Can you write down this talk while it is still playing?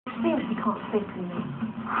seriously can't sleep in these.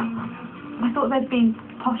 I thought they'd be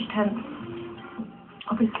posh tents.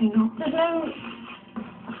 Obviously not. There's no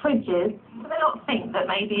fridges. Do they not think that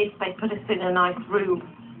maybe if they put us in a nice room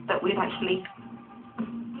that we'd actually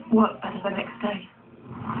work better the next day?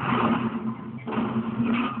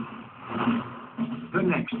 The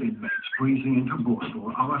next inmates freezing into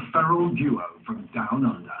borstal are a feral duo from down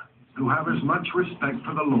under, who have as much respect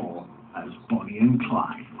for the law as Bonnie and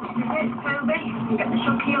Clyde. Toby, you get the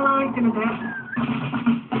shock of your life in a bit.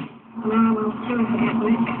 No, I will too if I get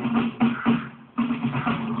Nick.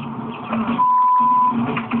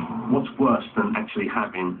 What's worse than actually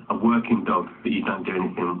having a working dog that you don't do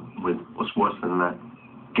anything with? What's worse than that?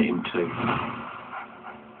 Getting two.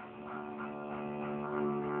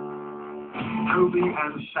 Toby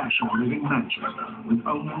and Sasha live in Manchester with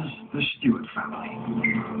owners the Stewart family.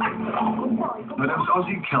 But as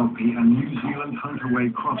Aussie Kelpie and New Zealand Hunter-Way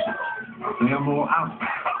crosses, they are more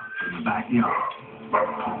outback than backyard.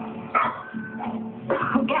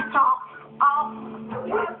 Get off! Off!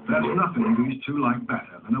 There's nothing these two like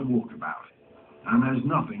better than a walkabout, and there's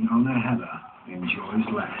nothing Owner Heather enjoys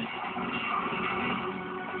less.